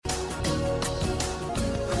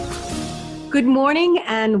Good morning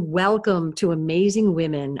and welcome to Amazing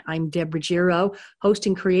Women. I'm Deborah Giro, host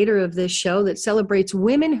and creator of this show that celebrates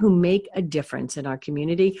women who make a difference in our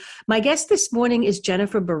community. My guest this morning is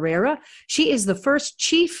JENNIFER BARRERA. She is the first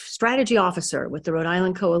Chief Strategy Officer with the Rhode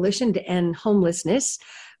Island Coalition to End Homelessness.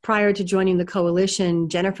 Prior to joining the coalition,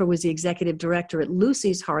 JENNIFER was the executive director at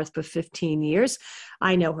Lucy's Hearth for 15 years.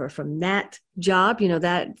 I know her from that job. You know,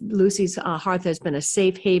 that Lucy's Hearth has been a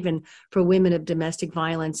safe haven for women of domestic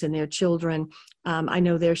violence and their children. I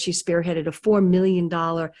know there she spearheaded a $4 million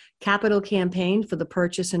capital campaign for the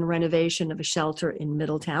purchase and renovation of a shelter in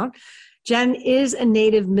Middletown. Jen is a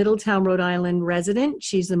native Middletown, Rhode Island resident.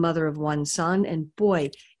 She's the mother of one son, and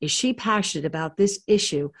boy, is she passionate about this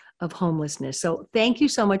issue of homelessness. So thank you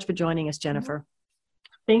so much for joining us, JENNIFER.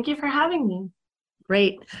 Thank you for having me.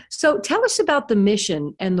 Great. So tell us about the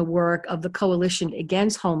mission and the work of the Coalition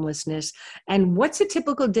Against Homelessness, and what's a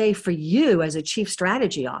typical day for you as a Chief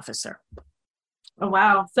Strategy Officer? Oh,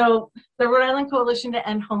 wow. So the Rhode Island Coalition to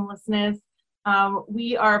End Homelessness,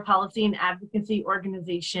 we are a policy and advocacy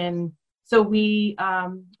organization. So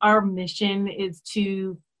our mission is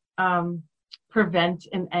to prevent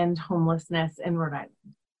and end homelessness in Rhode Island.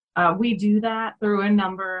 We do that through a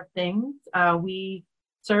number of things. We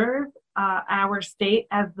serve our state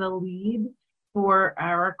as the lead for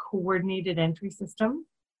our coordinated entry system.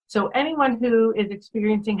 So anyone who is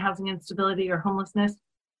experiencing housing instability or homelessness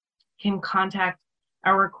can contact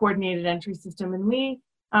our coordinated entry system, and we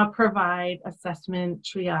provide assessment,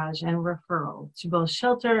 triage, and referral to both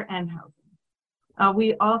shelter and housing.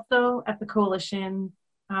 We also, at the coalition,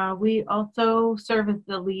 we also serve as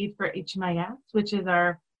the lead for HMIS, which is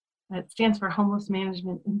it stands for Homeless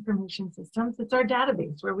Management Information Systems. It's our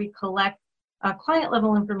database where we collect client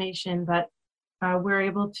level information, but we're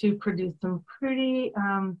able to produce some pretty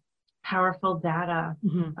powerful data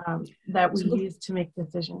that we use to make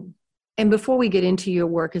decisions. And before we get into your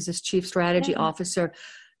work as this Chief Strategy Officer,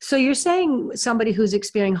 so you're saying somebody who's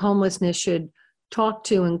experiencing homelessness should talk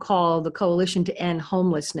to and call the Coalition to End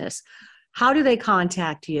Homelessness. How do they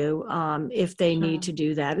contact you if they need to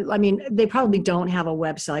do that? I mean, they probably don't have a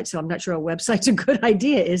website, so I'm not sure a website's a good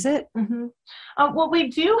idea, is it? Well, we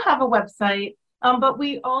do have a website, but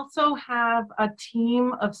we also have a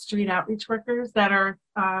team of street outreach workers that are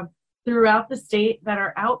throughout the state that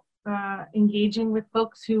are out engaging with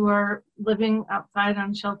folks who are living outside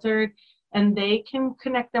unsheltered, and they can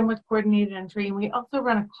connect them with coordinated entry. And we also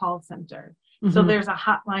run a call center. So there's a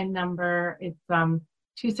hotline number. It's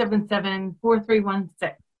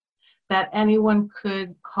 277-4316 that anyone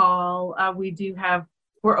could call.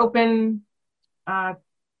 We're open 7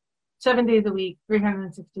 days a week,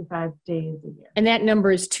 365 days a year. And that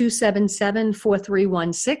number is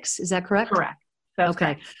 277-4316. Is that correct? Correct. That's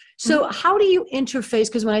okay. Correct. So how do you interface?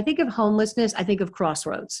 Because when I think of homelessness, I think of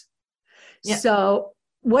Crossroads. Yeah. So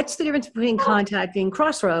what's the difference between contacting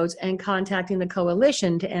Crossroads and contacting the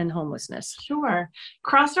Coalition to End Homelessness? Sure.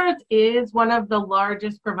 Crossroads is one of the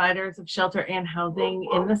largest providers of shelter and housing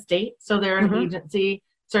in the state. So they're an agency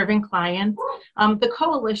serving clients. The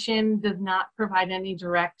Coalition does not provide any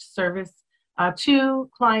direct service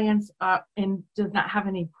to clients and does not have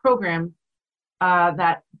any programs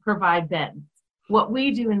that provide beds. What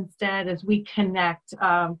we do instead is we connect,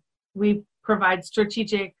 we provide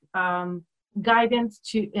strategic guidance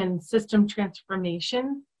and system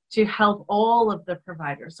transformation to help all of the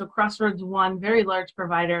providers. So Crossroads, one very large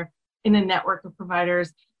provider in a network of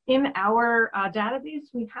providers. In our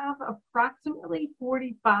database, we have approximately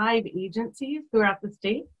 45 agencies throughout the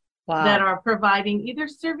state that are providing either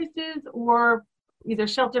services or either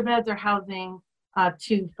shelter beds or housing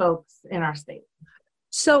to folks in our state.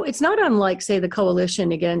 So it's not unlike, say, the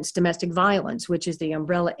Coalition Against Domestic Violence, which is the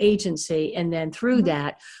umbrella agency, and then through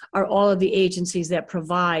that are all of the agencies that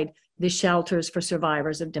provide the shelters for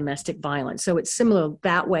survivors of domestic violence. So it's similar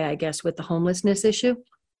that way, I guess, with the homelessness issue?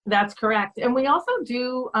 That's correct. And we also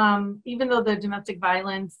do, even though the domestic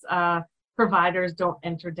violence providers don't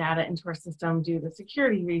enter data into our system due to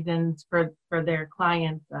security reasons for their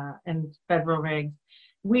clients and federal regs,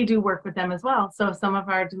 we do work with them as well. So some of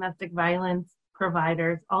our domestic violence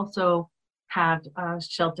providers also have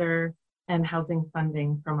shelter and housing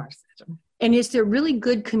funding from our system. And is there really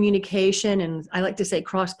good communication, and I like to say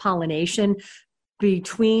cross-pollination,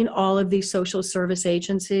 between all of these social service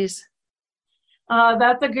agencies?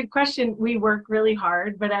 That's a good question. We work really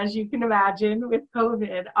hard, but as you can imagine with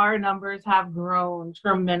COVID, our numbers have grown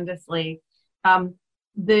tremendously.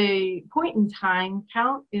 The point in time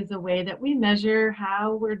count is a way that we measure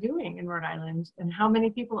how we're doing in Rhode Island and how many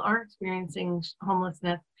people are experiencing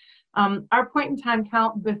homelessness. Our point in time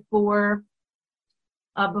count before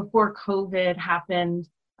COVID happened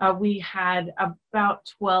we had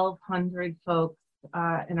about 1,200 folks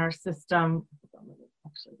in our system.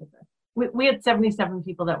 Actually, we had 77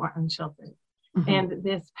 people that were unsheltered. Mm-hmm. And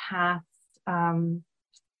this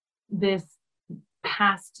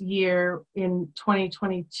past year in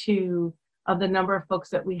 2022, the number of folks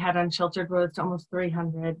that we had unsheltered rose to almost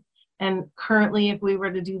 300. And currently, if we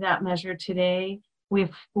were to do that measure today, we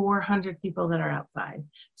have 400 people that are outside.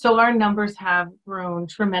 So our numbers have grown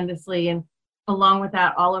tremendously. And along with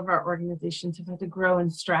that, all of our organizations have had to grow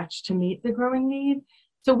and stretch to meet the growing need.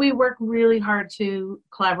 So we work really hard to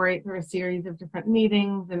collaborate through a series of different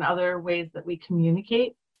meetings and other ways that we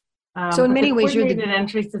communicate. So in many ways, you're the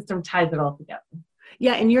entry system ties it all together.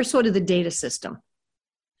 Yeah, and you're sort of the data system.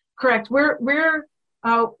 Correct. We're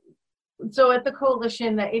so at the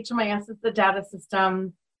coalition, the HMIS is the data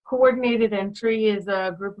system. Coordinated entry is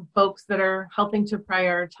a group of folks that are helping to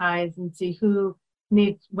prioritize and see who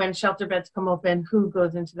needs, when shelter beds come open, who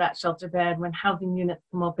goes into that shelter bed, when housing units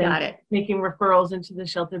come open, making referrals into the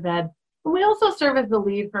shelter bed. And we also serve as the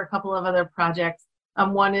lead for a couple of other projects.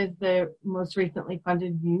 One is the most recently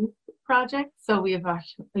funded youth project. So we have a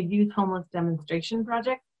youth homeless demonstration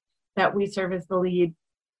project that we serve as the lead.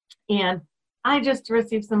 And I just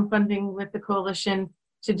received some funding with the coalition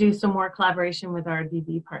to do some more collaboration with our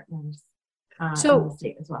DB partners in the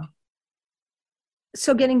state as well.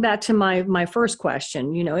 So getting back to my first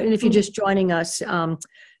question, and if you're just joining us,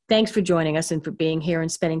 thanks for joining us and for being here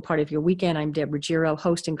and spending part of your weekend. I'm Deborah Giro,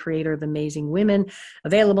 host and creator of Amazing Women,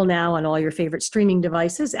 available now on all your favorite streaming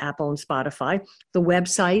devices, Apple and Spotify. The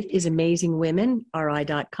website is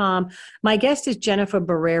amazingwomenri.com. My guest is Jennifer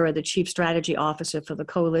Barrera, the Chief Strategy Officer for the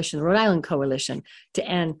Coalition, Rhode Island Coalition to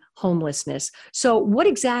End Homelessness. So what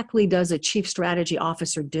exactly does a Chief Strategy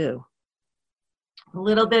Officer do? A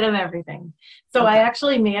little bit of everything. So I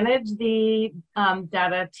actually manage the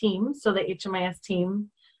data team, so the HMIS team.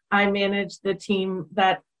 I manage the team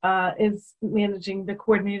that is managing the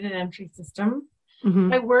coordinated entry system.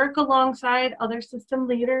 Mm-hmm. I work alongside other system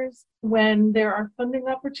leaders when there are funding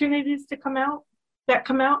opportunities that come out.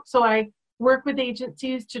 So I work with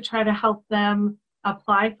agencies to try to help them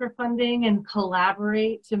apply for funding and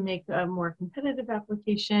collaborate to make a more competitive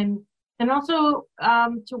application, and also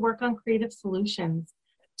to work on creative solutions.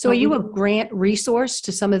 So are you a grant resource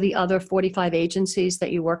to some of the other 45 agencies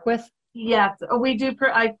that you work with? Yes, we do.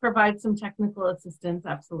 I provide some technical assistance,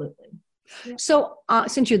 absolutely. Yeah. So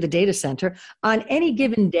since you're the data center, on any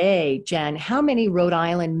given day, Jen, how many Rhode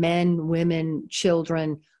Island men, women,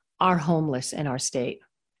 children are homeless in our state?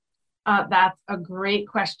 That's a great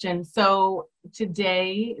question. So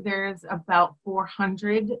today there's about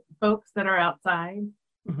 400 folks that are outside.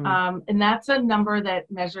 Mm-hmm. And that's a number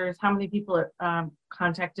that measures how many people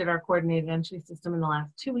contacted our coordinated entry system in the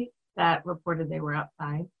last 2 weeks that reported they were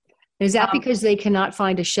outside. Is that because they cannot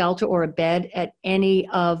find a shelter or a bed at any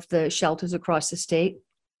of the shelters across the state?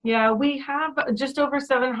 Yeah, we have just over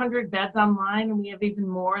 700 beds online, and we have even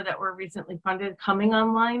more that were recently funded coming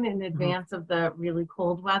online in advance of the really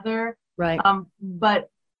cold weather. Right. But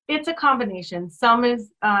it's a combination. Some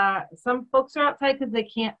folks are outside because they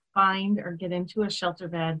can't find or get into a shelter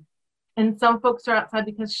bed. And some folks are outside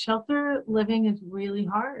because shelter living is really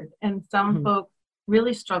hard. And some folks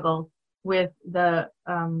really struggle with the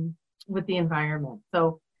environment.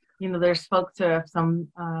 So, there's folks who have some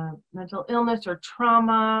mental illness or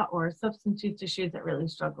trauma or substance use issues that really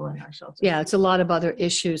struggle in our shelters. Yeah, it's a lot of other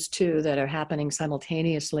issues too that are happening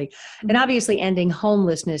simultaneously. Mm-hmm. And obviously ending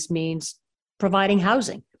homelessness means providing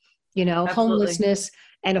housing. Absolutely. Homelessness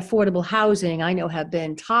and affordable housing, I know, have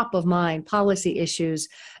been top of mind policy issues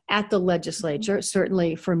at the legislature. Mm-hmm.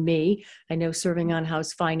 Certainly for me, I know serving on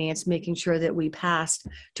House Finance, making sure that we passed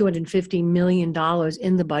 $250 million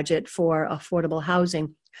in the budget for affordable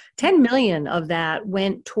housing. 10 million of that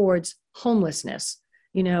went towards homelessness.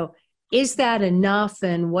 Is that enough,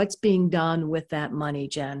 and what's being done with that money,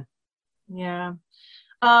 Jen? Yeah.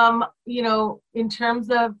 In terms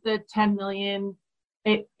of the 10 million,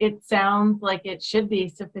 it sounds like it should be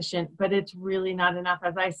sufficient, but it's really not enough.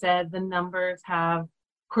 As I said, the numbers have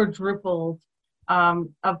quadrupled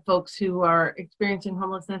of folks who are experiencing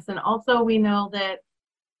homelessness. And also we know that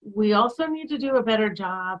we also need to do a better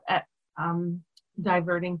job at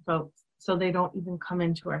diverting folks so they don't even come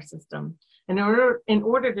into our system. In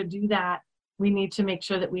order to do that, we need to make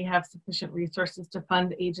sure that we have sufficient resources to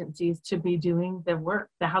fund agencies to be doing the work,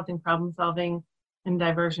 the housing problem solving and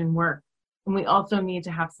diversion work. And we also need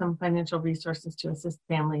to have some financial resources to assist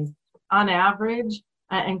families. On average,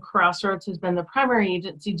 and Crossroads has been the primary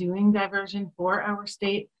agency doing diversion for our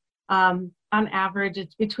state, on average,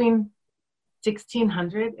 it's between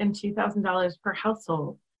 $1,600 and $2,000 per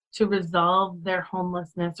household to resolve their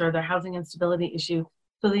homelessness or their housing instability issue,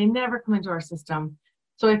 so they never come into our system.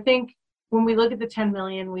 So I think when we look at the 10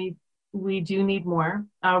 million, we do need more.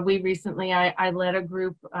 We recently, I led a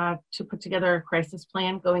group to put together a crisis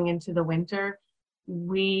plan going into the winter.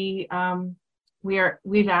 We've asked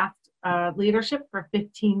leadership for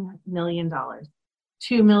 $15 million,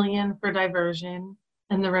 $2 million for diversion,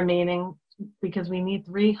 and the remaining, because we need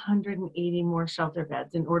 380 more shelter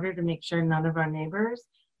beds in order to make sure none of our neighbors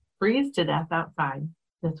freeze to death outside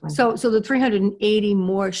this winter. So the 380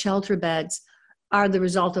 more shelter beds are the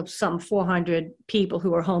result of some 400 people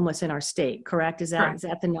who are homeless in our state, correct? Is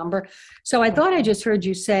that the number? So I thought I just heard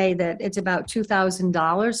you say that it's about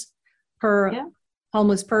 $2,000 per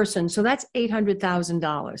homeless person. So that's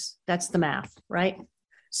 $800,000. That's the math, right?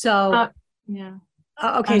 So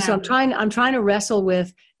okay, so I'm trying to wrestle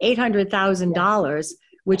with $800,000,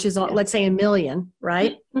 which is let's say $1 million,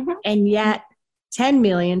 right? Mm-hmm. And yet 10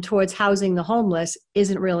 million towards housing the homeless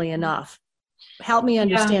isn't really enough. Help me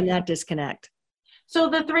understand that disconnect. So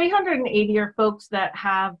the 380 are folks that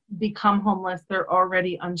have become homeless. They're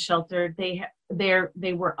already unsheltered.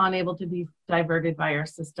 They were unable to be diverted by our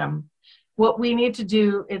system. What we need to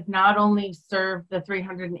do is not only serve the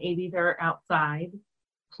 380 that are outside,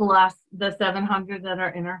 plus the 700 that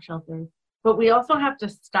are in our shelters, but we also have to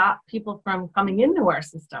stop people from coming into our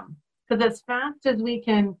system. Because as fast as we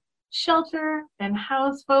can shelter and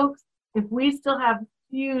house folks, if we still have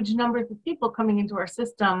huge numbers of people coming into our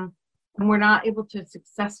system and we're not able to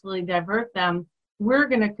successfully divert them, we're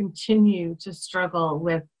going to continue to struggle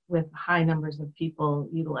with high numbers of people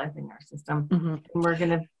utilizing our system. Mm-hmm. And we're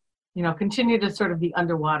going to, continue to sort of be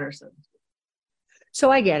underwater, so to speak. So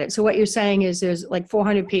I get it. So what you're saying is there's like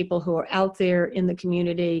 400 people who are out there in the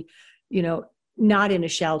community, not in a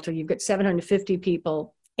shelter. You've got 750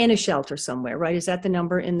 people in a shelter somewhere, right? Is that the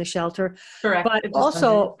number in the shelter? Correct. But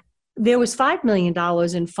also there was $5 million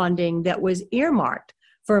in funding that was earmarked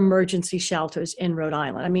for emergency shelters in Rhode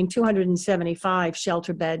Island. I mean, 275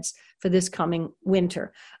 shelter beds for this coming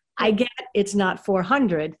winter. I get it's not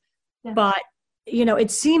 400, but, it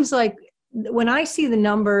seems like when I see the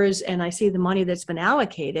numbers and I see the money that's been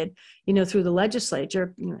allocated, through the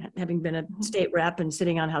legislature, having been a state rep and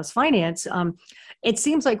sitting on House Finance, it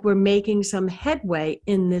seems like we're making some headway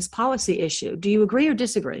in this policy issue. Do you agree or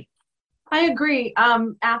disagree? I agree.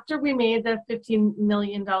 After we made the $15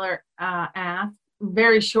 million ask,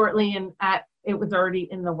 very shortly, and it was already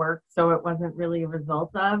in the works, so it wasn't really a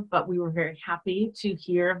result of, but we were very happy to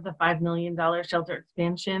hear of the $5 million shelter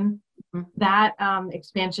expansion. Mm-hmm. That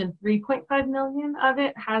expansion, $3.5 million of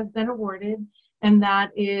it has been awarded, and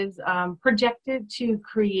that is projected to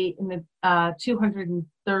create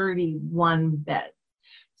 231 beds.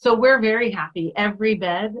 So we're very happy. Every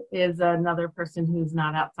bed is another person who's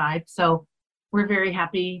not outside. So we're very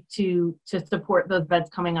happy to support those beds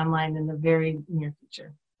coming online in the very near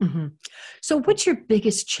future. Mm-hmm. So what's your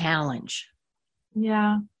biggest challenge?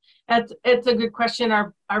 Yeah, it's a good question.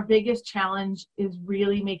 Our biggest challenge is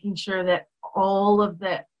really making sure that all of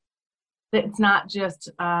that it's not just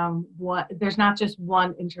there's not just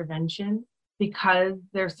one intervention, because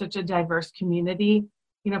there's such a diverse community.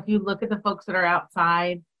 If you look at the folks that are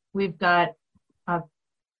outside, we've got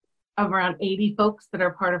around 80 folks that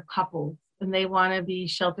are part of couples, and they want to be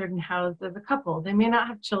sheltered and housed as a couple. They may not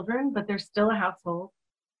have children, but they're still a household.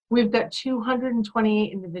 We've got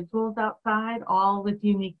 228 individuals outside, all with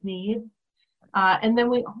unique needs. And then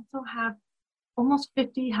we also have almost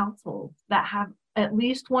 50 households that have at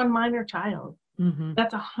least one minor child. Mm-hmm.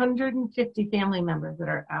 That's 150 family members that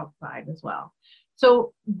are outside as well.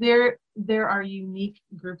 So there are unique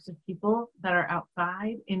groups of people that are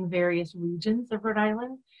outside in various regions of Rhode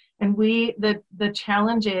Island. And the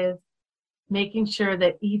challenge is making sure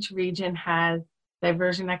that each region has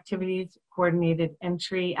diversion activities, coordinated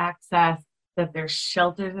entry, access, that there's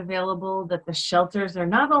shelters available, that the shelters are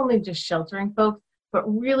not only just sheltering folks, but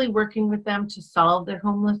really working with them to solve their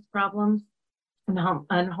homeless problems and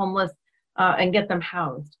homeless and get them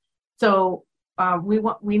housed. So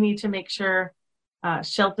we need to make sure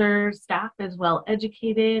shelter staff is well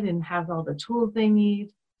educated and has all the tools they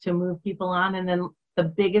need to move people on. And then the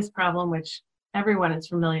biggest problem, which everyone is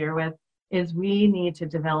familiar with, is we need to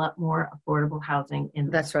develop more affordable housing in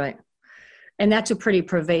this. That's right. And that's a pretty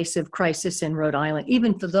pervasive crisis in Rhode Island,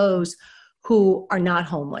 even for those who are not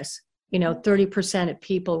homeless. 30% of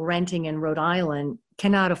people renting in Rhode Island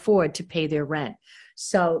cannot afford to pay their rent.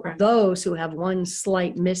 So those who have one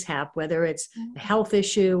slight mishap, whether it's a health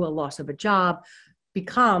issue, a loss of a job,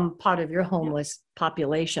 become part of your homeless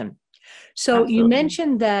population. So Absolutely. You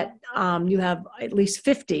mentioned that you have at least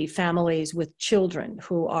 50 families with children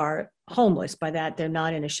who are homeless. By that, they're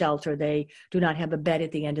not in a shelter. They do not have a bed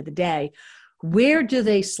at the end of the day. Where do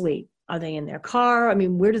they sleep? Are they in their car? I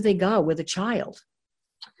mean, where do they go with a child?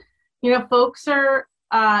 Folks are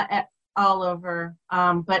all over.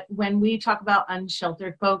 But when we talk about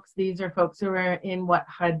unsheltered folks, these are folks who are in what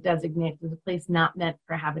HUD designates as a place not meant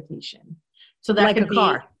for habitation. So that Like could a be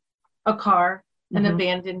car. a car, an Mhm.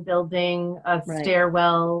 abandoned building, a Right.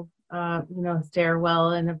 stairwell,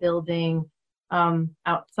 stairwell in a building,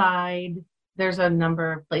 outside. There's a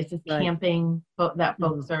number of places, Right. camping that Mhm.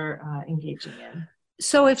 folks are engaging in.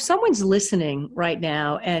 So if someone's listening right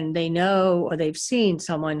now and they know or they've seen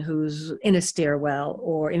someone who's in a stairwell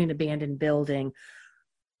or in an abandoned building,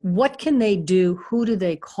 what can they do? Who do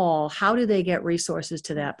they call? How do they get resources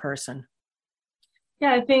to that person?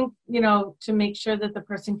 Yeah, I think, to make sure that the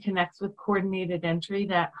person connects with coordinated entry,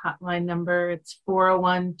 that hotline number, it's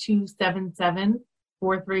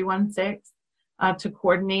 401-277-4316 to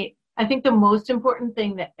coordinate. I think the most important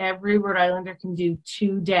thing that every Rhode Islander can do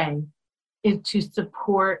today is to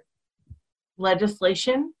support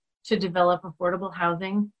legislation to develop affordable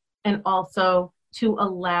housing, and also to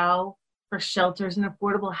allow for shelters and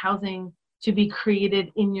affordable housing to be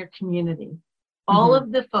created in your community. All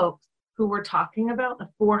of the folks who we're talking about, the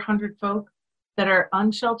 400 folks that are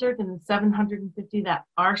unsheltered and the 750 that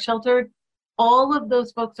are sheltered, all of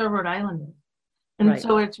those folks are Rhode Islanders. And Right.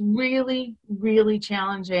 so it's really, really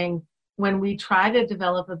challenging when we try to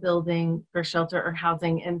develop a building for shelter or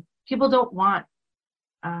housing and people don't want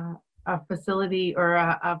a facility or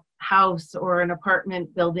a house or an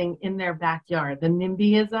apartment building in their backyard. The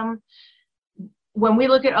NIMBYism. When we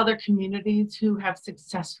look at other communities who have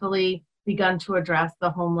successfully begun to address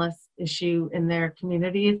the homeless issue in their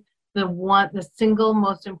communities, the single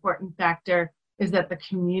most important factor is that the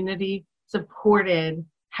community supported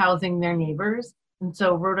housing their neighbors. And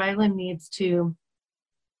so Rhode Island needs to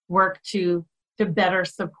work to better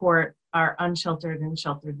support our unsheltered and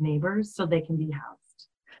sheltered neighbors so they can be housed.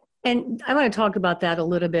 And I want to talk about that a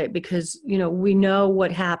little bit because, we know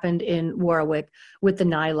what happened in Warwick with the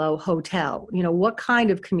Nilo Hotel. What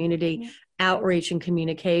kind of community outreach and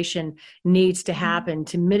communication needs to happen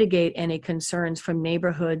to mitigate any concerns from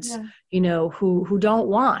neighborhoods, who don't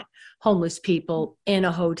want homeless people in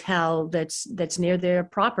a hotel that's near their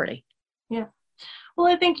property? Yeah. Well,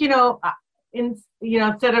 I think,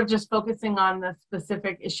 instead of just focusing on the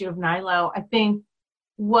specific issue of Nilo, I think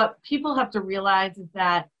what people have to realize is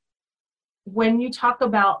that when you talk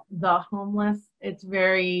about the homeless, it's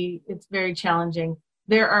very challenging.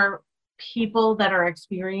 There are people that are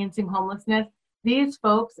experiencing homelessness. These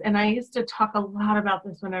folks, and I used to talk a lot about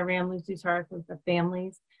this when I ran Lucy's Hearth with the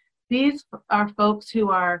families. These are folks who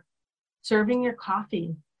are serving your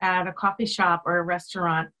coffee at a coffee shop or a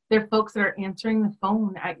restaurant. They're folks that are answering the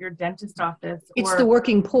phone at your dentist office. It's the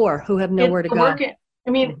working poor who have nowhere to go.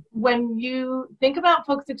 When you think about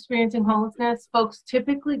folks experiencing homelessness, folks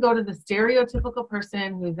typically go to the stereotypical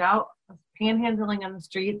person who's out panhandling on the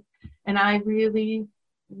street. And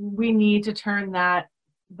we need to turn that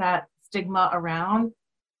stigma around.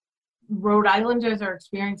 Rhode Islanders are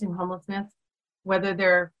experiencing homelessness, whether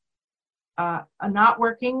they're not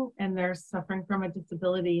working and they're suffering from a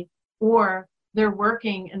disability, or they're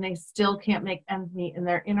working and they still can't make ends meet and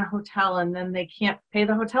they're in a hotel and then they can't pay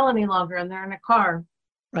the hotel any longer and they're in a car.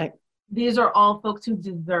 Right. These are all folks who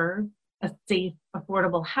deserve a safe,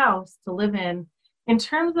 affordable house to live in. In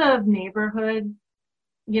terms of neighborhood,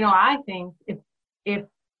 I think if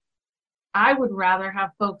I would rather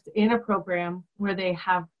have folks in a program where they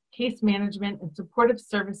have case management and supportive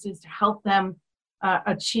services to help them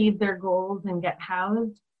achieve their goals and get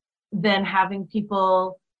housed, than having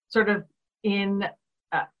people sort of in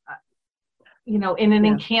an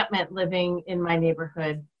encampment living in my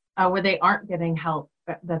neighborhood where they aren't getting help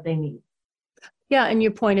that they need. Yeah, and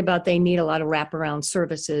your point about they need a lot of wraparound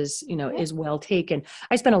services, is well taken.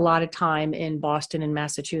 I spent a lot of time in Boston and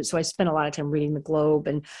Massachusetts, so I spent a lot of time reading the Globe.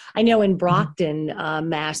 And I know in Brockton,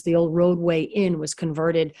 Mass, the old Roadway Inn was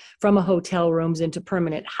converted from a hotel rooms into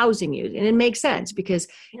permanent housing use. And it makes sense because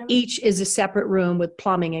each is a separate room with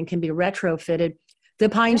plumbing and can be retrofitted. The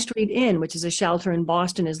Pine Street Inn, which is a shelter in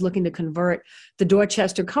Boston, is looking to convert the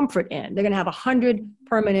Dorchester Comfort Inn. They're going to have 100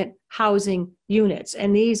 permanent housing units.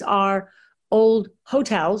 And these are old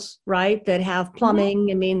hotels, right, that have plumbing.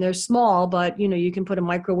 I mean, they're small, but, you can put a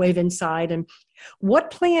microwave inside. And what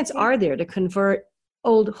plans are there to convert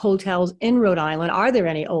old hotels in Rhode Island? Are there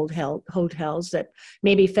any old hotels that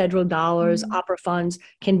maybe federal dollars, opera funds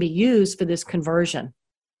can be used for this conversion?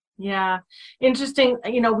 Yeah, interesting.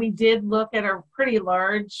 We did look at a pretty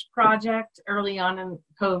large project early on in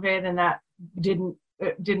COVID, and that didn't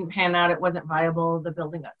it didn't pan out. It wasn't viable. The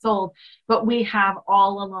building got sold. But we have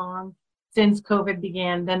all along, since COVID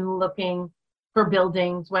began, been looking for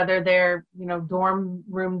buildings, whether they're,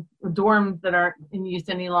 dorms that aren't in use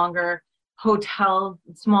any longer, hotels,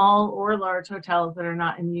 small or large hotels that are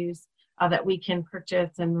not in use, that we can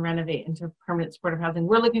purchase and renovate into permanent supportive housing.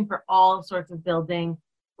 We're looking for all sorts of building,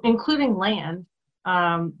 including land,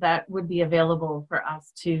 that would be available for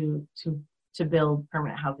us to build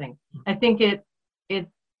permanent housing. I think it's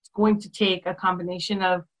going to take a combination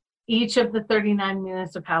of each of the 39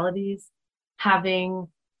 municipalities having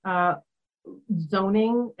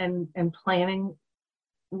zoning and planning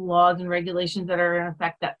laws and regulations that are in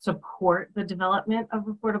effect that support the development of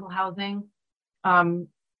affordable housing,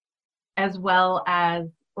 as well as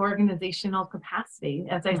organizational capacity.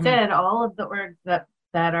 As I said, all of the orgs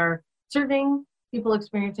that are serving people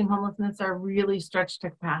experiencing homelessness are really stretched to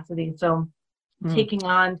capacity. So taking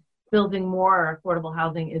on building more affordable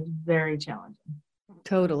housing is very challenging.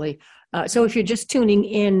 Totally. So if you're just tuning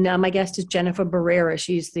in, my guest is Jennifer Barrera.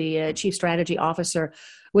 She's the Chief Strategy Officer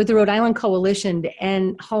with the Rhode Island Coalition to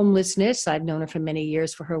End Homelessness. I've known her for many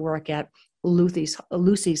years for her work at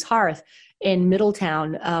Lucy's Hearth in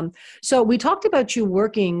Middletown. So we talked about you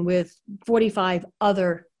working with 45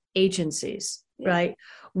 other agencies, right?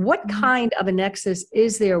 What kind of a nexus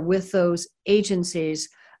is there with those agencies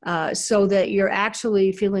so that you're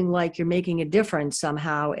actually feeling like you're making a difference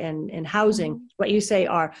somehow in housing? What you say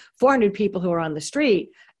are 400 people who are on the street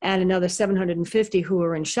and another 750 who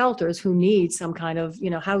are in shelters who need some kind of,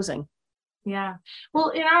 housing. Yeah. Well,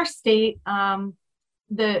 in our state,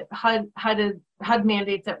 the HUD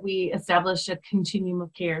mandates that we establish a continuum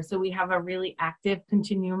of care. So we have a really active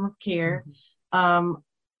continuum of care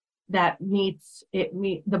that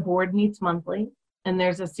the board meets monthly. And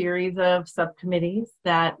there's a series of subcommittees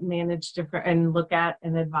that manage different and look at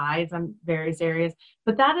and advise on various areas.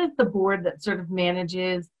 But that is the board that sort of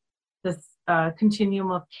manages this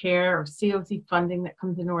continuum of care or COC funding that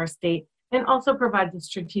comes into our state and also provides a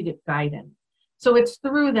strategic guidance. So it's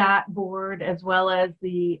through that board as well as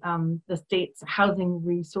the state's Housing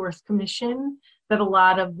Resource Commission that a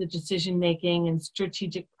lot of the decision making and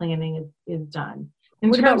strategic planning is done.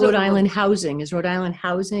 What about Rhode Island Housing? Is Rhode Island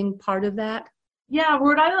Housing part of that? Yeah,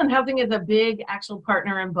 Rhode Island Housing is a big actual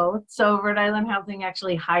partner in both. So Rhode Island Housing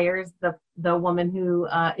actually hires the woman who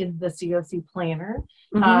is the COC planner,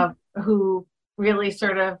 who really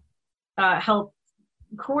sort of helps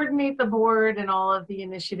coordinate the board and all of the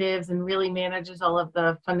initiatives and really manages all of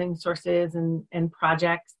the funding sources and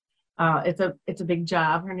projects. It's a big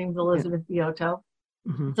job. Her name's Elizabeth Biotto.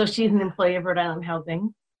 So she's an employee of Rhode Island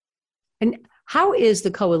Housing. And how is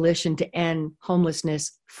the Coalition to End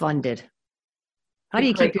Homelessness funded? How do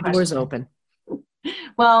you keep your doors open?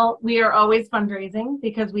 Well, we are always fundraising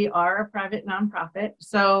because we are a private nonprofit.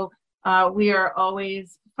 So we are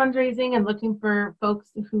always fundraising and looking for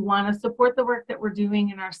folks who want to support the work that we're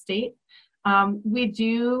doing in our state.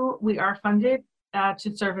 We are funded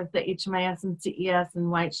to serve as the HMIS and CES and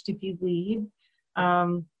YHTP lead.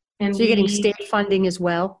 And so you're getting state funding as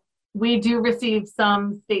well? We do receive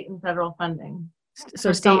some state and federal funding.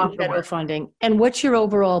 So state and federal funding. And what's your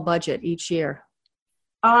overall budget each year?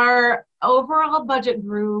 Our overall budget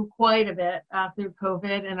grew quite a bit through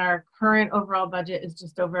COVID, and our current overall budget is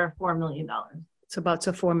just over $4 million. It's about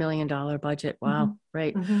a $4 million budget. Wow.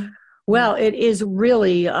 Right. Well, it is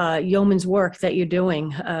really yeoman's work that you're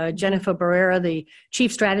doing. Jennifer Barrera, the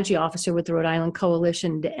Chief Strategy Officer with the Rhode Island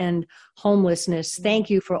Coalition to End Homelessness.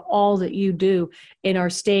 Thank you for all that you do in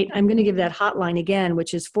our state. I'm going to give that hotline again,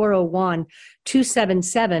 which is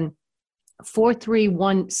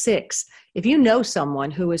 401-277-4316. If you know someone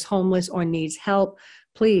who is homeless or needs help,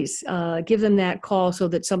 please give them that call so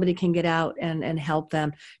that somebody can get out and help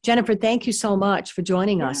them. Jennifer, thank you so much for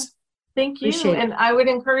joining us. Thank you. And I would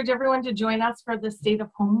encourage everyone to join us for the State of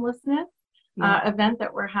Homelessness event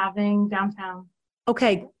that we're having downtown.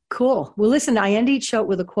 Okay, cool. Well, listen, I end each show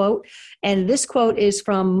with a quote, and this quote is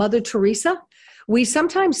from Mother Teresa. We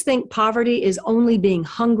sometimes think poverty is only being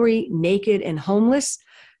hungry, naked, and homeless.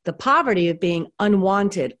 The poverty of being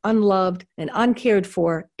unwanted, unloved, and uncared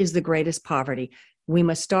for is the greatest poverty. We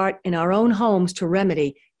must start in our own homes to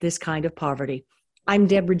remedy this kind of poverty. I'm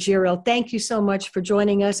Deborah Giro. Thank you so much for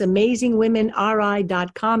joining us.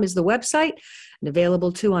 AmazingWomenRI.com is the website and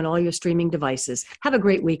available too on all your streaming devices. Have a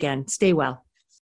great weekend. Stay well.